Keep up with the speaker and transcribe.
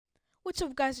What's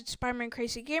up guys, it's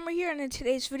SpiderManCrazyGamer here, and in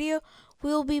today's video,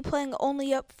 we'll be playing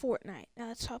only up Fortnite. Now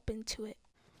let's hop into it.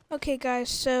 Okay guys,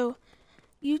 so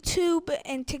YouTube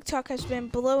and TikTok has been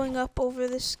blowing up over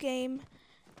this game.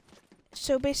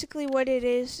 So basically what it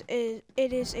is it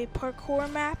is a parkour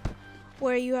map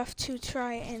where you have to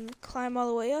try and climb all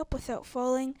the way up without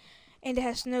falling, and it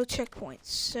has no checkpoints.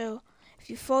 So if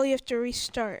you fall, you have to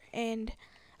restart, and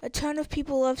a ton of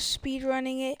people love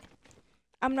speedrunning it.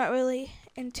 I'm not really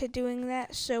into doing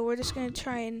that, so we're just gonna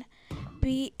try and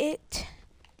beat it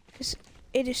because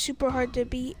it is super hard to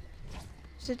beat.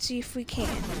 So let's see if we can.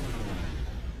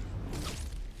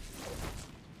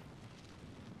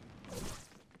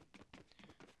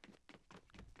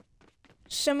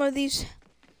 Some of these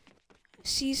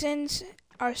seasons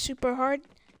are super hard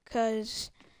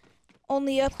because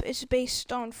Only Up is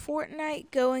based on Fortnite,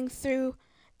 going through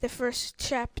the first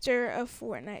chapter of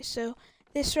Fortnite. So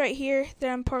this right here that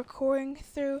I'm parkouring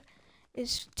through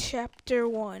is chapter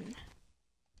 1.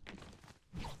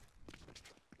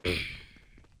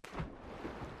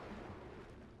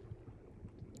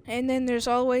 And then there's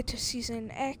all the way to season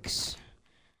X.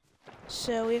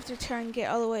 So we have to try and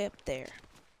get all the way up there.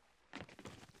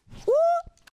 Woo!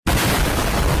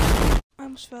 I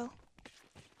almost fell.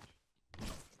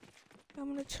 I'm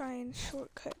gonna try and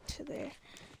shortcut to there.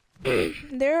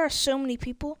 There are so many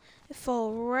people that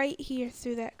fall right here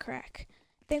through that crack.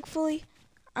 Thankfully,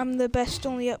 I'm the best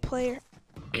only up player.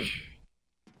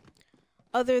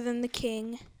 Other than the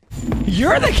king.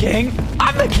 You're the king!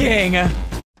 I'm the king!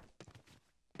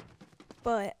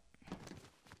 But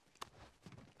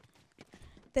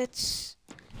let's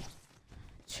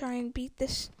try and beat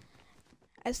this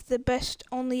as the best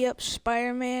only up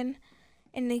Spider-Man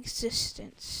in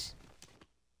existence.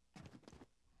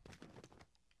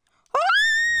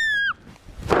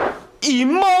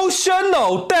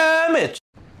 Emotional damage!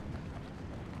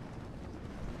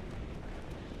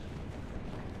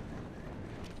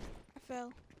 I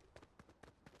fell.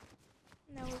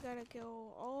 Now we gotta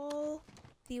go all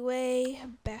the way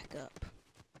back up.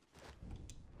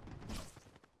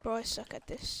 Bro, I suck at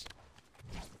this.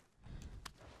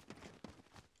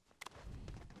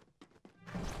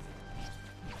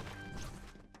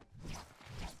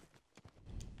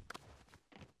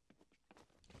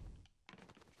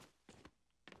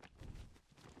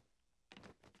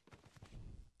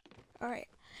 Alright,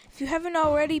 if you haven't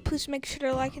already, please make sure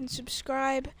to like and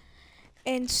subscribe,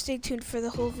 and stay tuned for the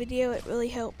whole video. It really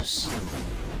helps.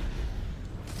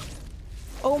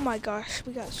 Oh my gosh,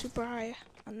 we got super high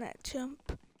on that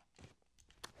jump.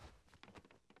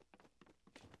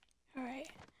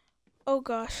 Alright. Oh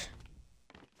gosh.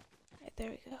 Alright, there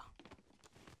we go.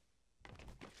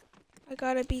 I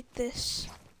gotta beat this.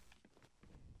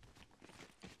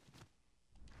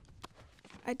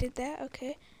 I did that,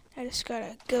 okay. I just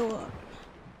gotta go up.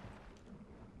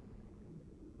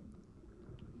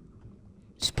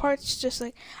 This part's just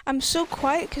like, I'm so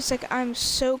quiet because like I'm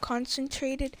so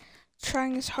concentrated,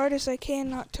 trying as hard as I can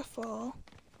not to fall.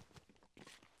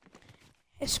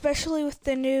 Especially with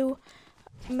the new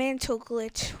mantle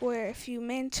glitch, where if you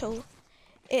mantle,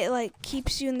 it like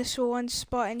keeps you in this one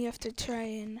spot and you have to try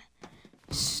and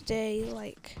stay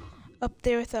like up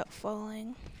there without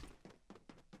falling.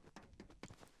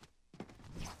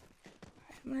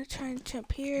 I'm gonna try and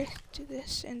jump here, do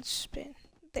this, and spin.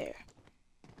 There.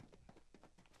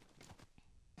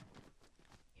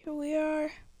 Here we are.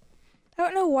 I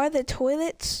don't know why the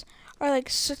toilets are like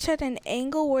such at an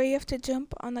angle where you have to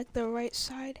jump on like the right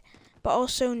side, but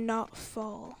also not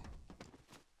fall.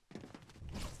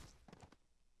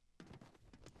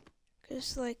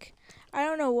 Cause like, I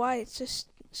don't know why, it's just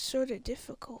sort of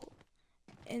difficult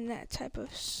in that type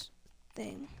of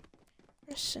thing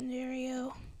or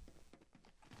scenario.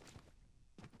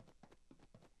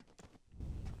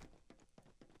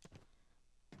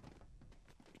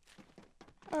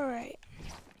 Alright,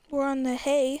 we're on the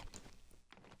hay.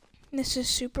 This is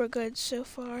super good so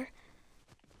far.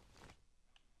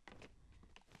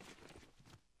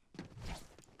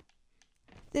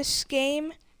 This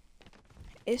game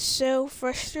is so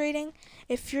frustrating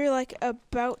if you're like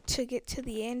about to get to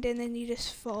the end and then you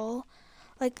just fall.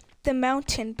 Like the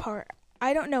mountain part.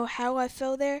 I don't know how I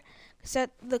fell there because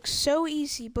that looks so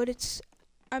easy, but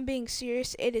I'm being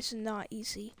serious, it is not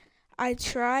easy. I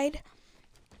tried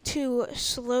to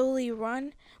slowly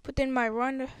run, but then my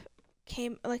run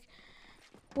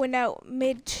went out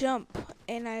mid jump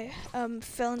and I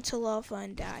fell into lava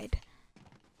and died.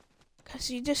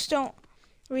 Cause you just don't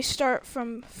restart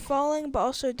from falling, but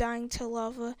also dying to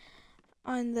lava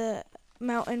on the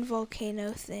mountain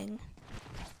volcano thing.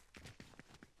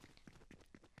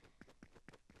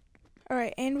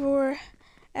 Alright, and we're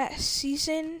at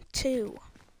Season 2,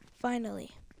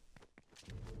 finally.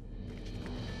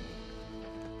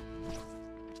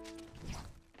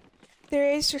 There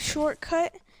is a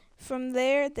shortcut from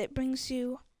there that brings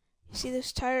you, see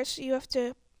those tires? You have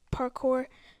to parkour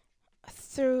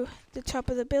through the top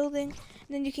of the building, and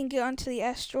then you can get onto the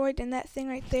asteroid, and that thing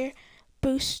right there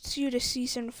boosts you to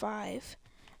Season 5.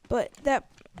 But that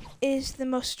is the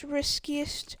most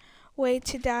riskiest way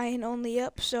to die in Only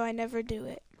Up, so I never do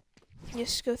it.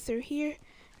 Just go through here.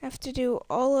 I have to do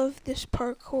all of this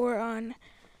parkour on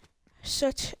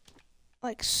such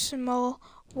like small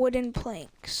wooden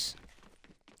planks.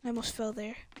 I almost fell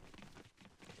there.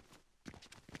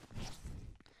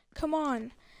 Come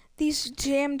on. These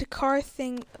jammed car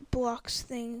blocks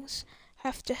things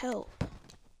have to help.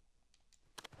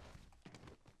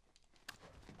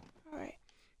 Alright.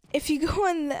 If you go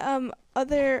in the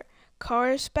other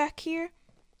cars back here,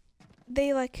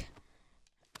 they like,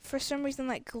 for some reason,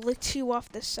 like glitch you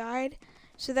off the side.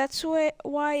 So that's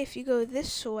why if you go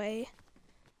this way,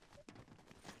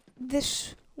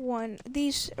 these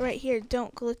right here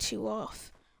don't glitch you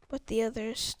off, but the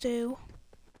others do.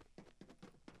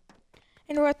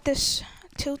 And we're at this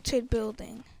tilted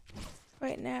building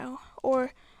right now,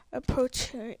 or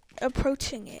approaching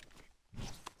it.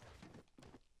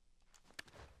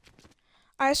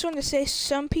 I just want to say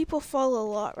some people fall a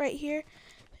lot right here,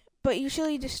 but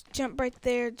usually just jump right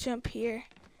there, jump here,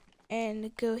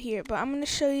 and go here. But I'm going to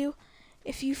show you,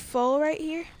 if you fall right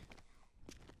here,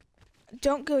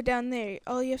 don't go down there.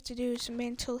 All you have to do is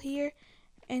mantle here,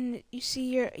 and you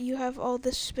see you have all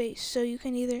this space. So you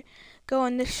can either go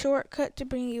on this shortcut to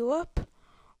bring you up,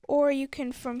 or you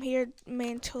can from here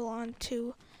mantle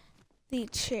onto the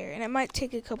chair, and it might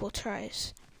take a couple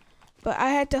tries. But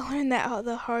I had to learn that out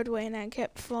the hard way, and I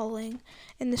kept falling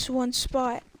in this one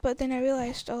spot. But then I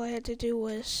realized all I had to do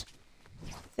was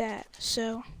that.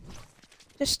 So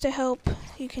just to help,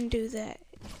 you can do that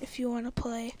if you want to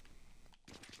play.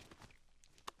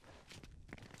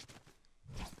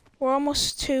 We're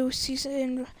almost to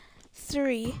Season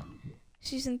 3.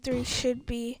 Season 3 should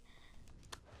be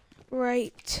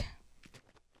right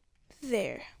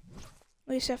there.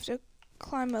 We just have to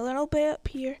climb a little bit up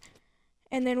here.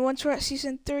 And then once we're at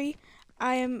Season 3,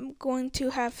 I am going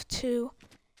to have to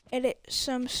edit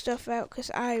some stuff out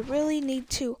because I really need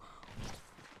to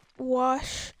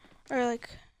wash or like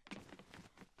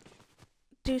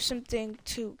do something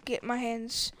to get my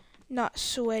hands not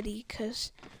sweaty,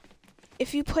 because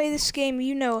if you play this game,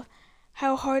 you know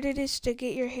how hard it is to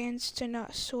get your hands to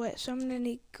not sweat. So I'm gonna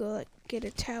need to go like get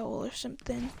a towel or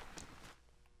something.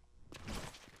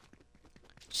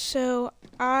 So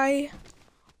I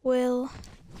will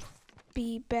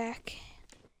be back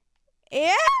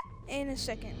in a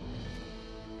second.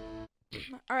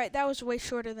 Alright, that was way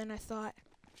shorter than I thought.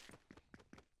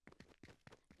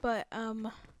 But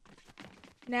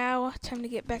now time to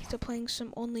get back to playing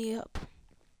some Only Up.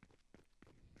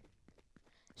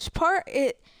 This part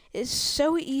is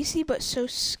so easy but so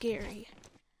scary.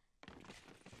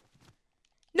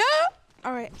 No!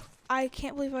 Alright, I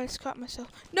can't believe I just caught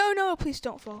myself. No, please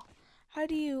don't fall. How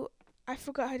do you... I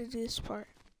forgot how to do this part.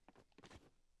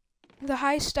 The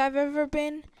highest I've ever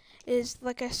been is,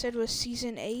 like I said, was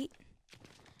Season 8.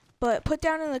 But put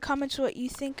down in the comments what you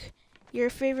think your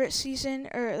favorite season,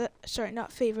 or sorry,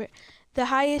 not favorite, the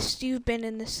highest you've been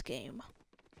in this game.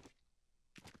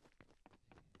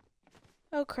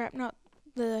 Oh crap, not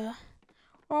the...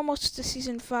 We're almost to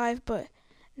Season 5, but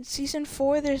in Season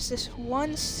 4 there's this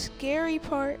one scary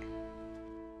part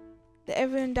that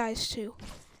everyone dies to.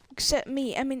 Except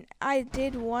me. I mean, I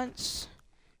did once,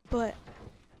 but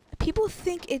people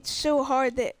think it's so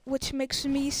hard, that which makes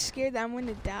me scared that I'm going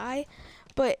to die.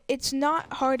 But it's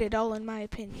not hard at all in my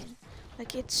opinion.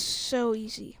 Like, it's so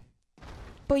easy.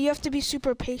 But you have to be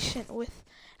super patient with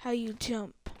how you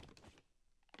jump.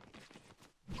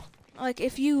 Like,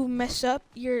 if you mess up,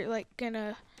 you're like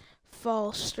gonna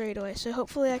fall straight away. So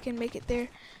hopefully I can make it there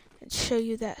and show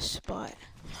you that spot.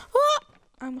 Ah!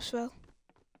 I almost fell.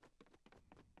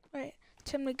 Right,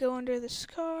 time to go under this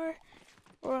car.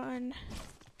 We're on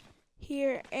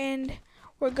here, and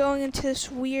we're going into this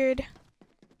weird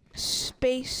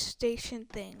space station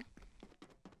thing.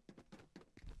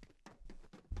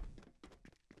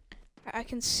 I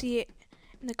can see it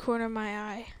in the corner of my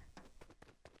eye.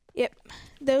 Yep,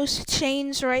 those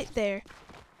chains right there.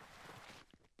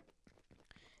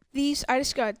 These, I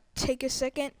just gotta take a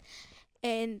second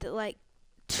and like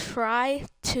try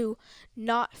to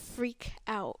not freak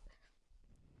out.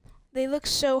 They look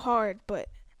so hard, but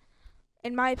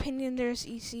in my opinion, they're as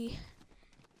easy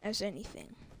as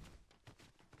anything.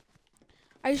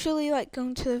 I usually like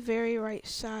going to the very right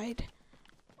side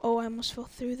Oh, I almost fell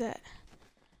through that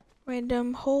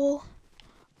random hole.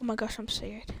 Oh my gosh, I'm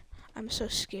scared. I'm so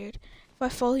scared. If I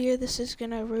fall here, this is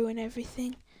gonna ruin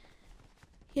everything.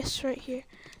 Yes, right here.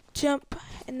 Jump,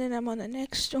 and then I'm on the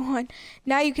next one.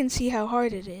 Now you can see how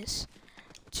hard it is.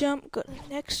 Jump, go to the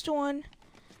next one.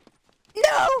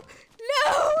 No!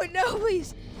 No! No,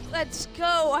 please! Let's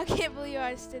go! I can't believe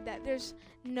I just did that. There's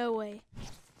no way.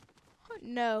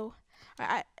 No.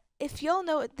 If y'all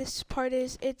know what this part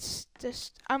is, it's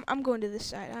just I'm going to this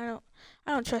side. I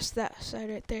don't trust that side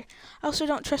right there. I also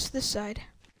don't trust this side.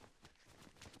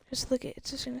 Just look at it.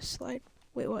 It's just gonna slide.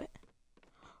 Wait, what?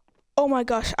 Oh my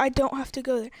gosh, I don't have to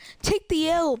go there. Take the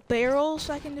L, barrel,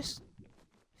 so I can just,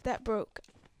 if that broke,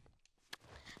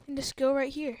 and just go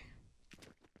right here.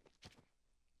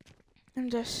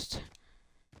 And just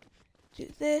do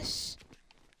this,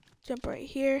 jump right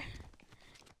here,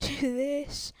 do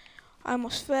this. I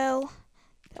almost fell.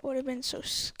 That would have been so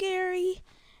scary.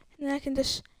 And then I can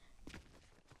just,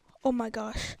 oh my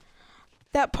gosh.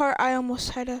 That part I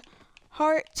almost had a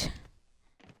heart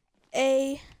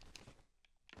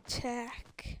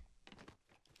attack.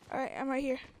 Alright, I'm right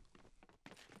here.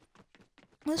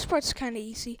 This part's kind of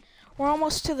easy. We're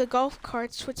almost to the golf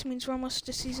carts, which means we're almost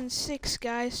to season 6,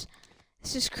 guys.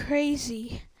 This is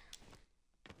crazy.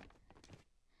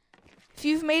 If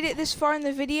you've made it this far in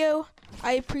the video,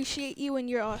 I appreciate you and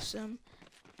you're awesome.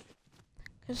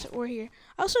 Because we're here.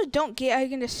 I also don't get how you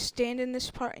can just stand in this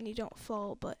part and you don't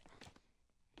fall, but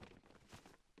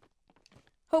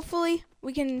hopefully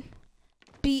we can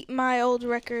beat my old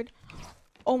record.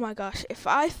 Oh my gosh, if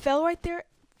I fell right there,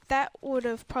 that would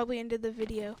have probably ended the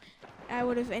video. I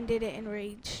would have ended it in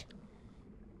rage.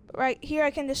 But right here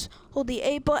I can just hold the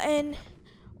A button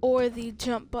or the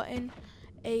jump button.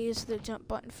 A is the jump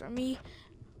button for me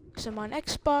because I'm on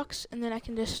Xbox, and then I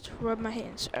can just rub my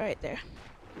hands right there.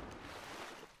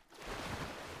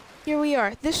 Here we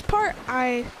are. This part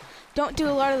I don't do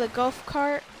a lot of the golf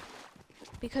cart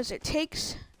because it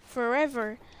takes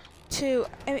forever to,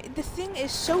 I mean, the thing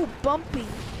is so bumpy,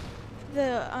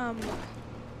 the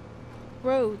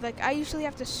road. Like, I usually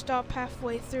have to stop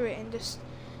halfway through it and just,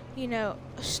 you know,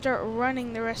 start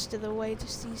running the rest of the way to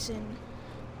season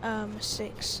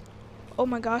 6. Oh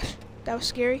my gosh, that was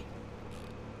scary.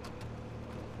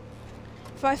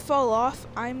 If I fall off,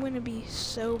 I'm gonna be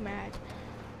so mad.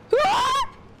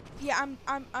 Yeah,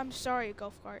 I'm sorry,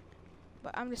 golf cart,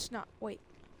 but I'm just not. Wait,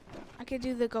 I could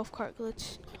do the golf cart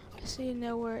glitch, so you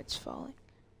know where it's falling.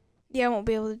 Yeah, I won't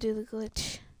be able to do the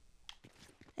glitch.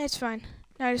 It's fine.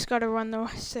 Now I just gotta run the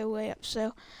rest of the way up.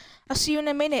 So I'll see you in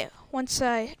a minute. Once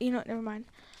you know, never mind.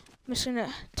 I'm just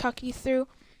gonna talk you through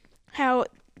how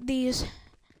these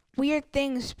weird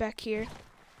things back here,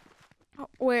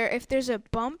 where if there's a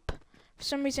bump, for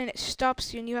some reason it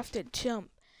stops you and you have to jump.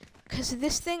 Because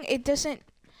this thing, it doesn't,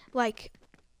 like,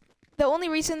 the only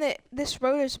reason that this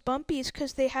road is bumpy is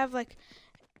because they have, like,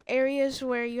 areas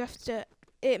where you have to,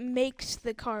 it makes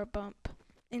the car bump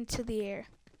into the air.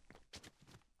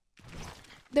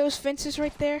 Those fences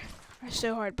right there are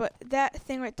so hard, but that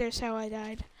thing right there is how I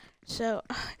died. So,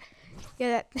 yeah,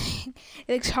 that thing,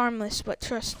 it looks harmless, but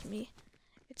trust me,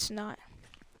 it's not.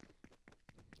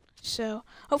 So,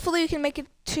 hopefully we can make it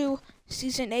to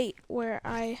season 8 where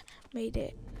I made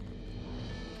it.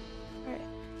 Alright,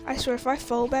 I swear if I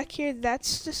fall back here,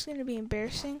 that's just gonna be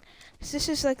embarrassing. Cause this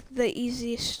is like the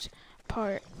easiest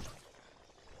part.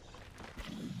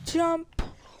 Jump!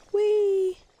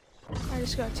 Whee! I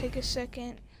just gotta take a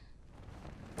second.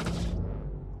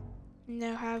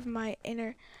 Now have my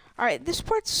inner. Alright, this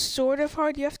part's sort of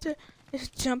hard. You have to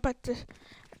just jump at the.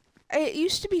 It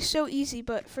used to be so easy,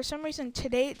 but for some reason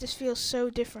today it just feels so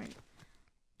different.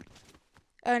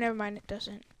 Oh, never mind, it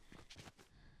doesn't.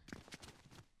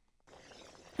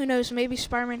 Who knows? Maybe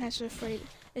Spider-Man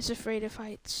is afraid of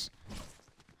heights.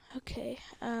 Okay,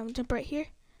 jump right here,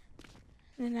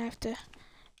 and then I have to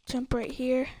jump right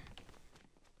here,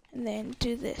 and then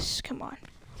do this. Come on,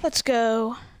 let's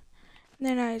go. And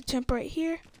then I jump right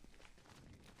here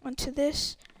onto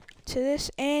this, to this,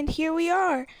 and here we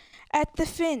are at the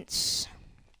fence.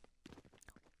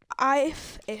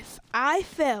 If I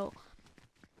fell,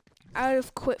 I would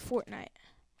have quit Fortnite.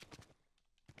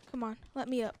 Come on, let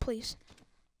me up, please.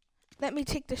 Let me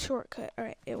take the shortcut.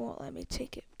 Alright, it won't let me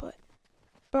take it, but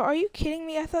are you kidding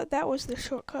me? I thought that was the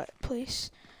shortcut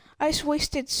place. I just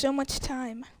wasted so much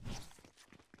time.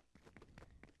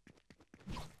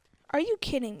 Are you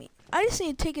kidding me? I just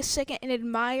need to take a second and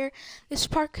admire this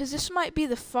part, because this might be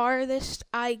the farthest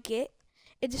I get.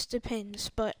 It just depends,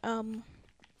 but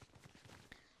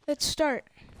let's start.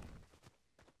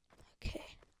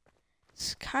 Okay.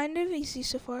 It's kind of easy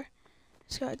so far.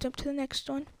 Just gotta jump to the next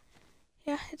one.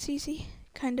 Yeah, it's easy,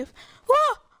 kind of.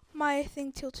 Whoa! My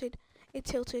thing tilted. It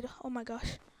tilted. Oh my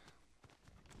gosh.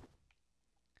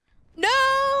 No,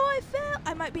 I fell.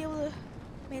 I might be able to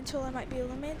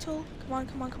mantle. Come on,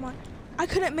 come on, come on. I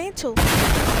couldn't mantle.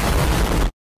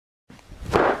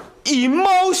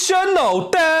 Emotional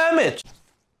damage.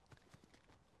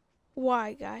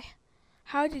 Why, guy?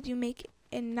 How did you make it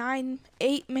in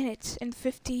 8 minutes and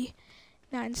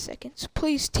 59 seconds?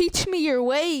 Please teach me your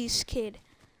ways, kid.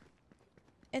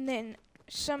 And then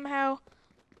somehow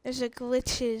there's a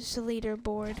glitches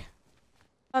leaderboard.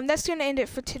 That's gonna end it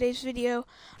for today's video.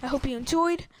 I hope you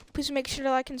enjoyed. Please make sure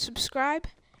to like and subscribe,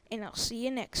 and I'll see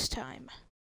you next time.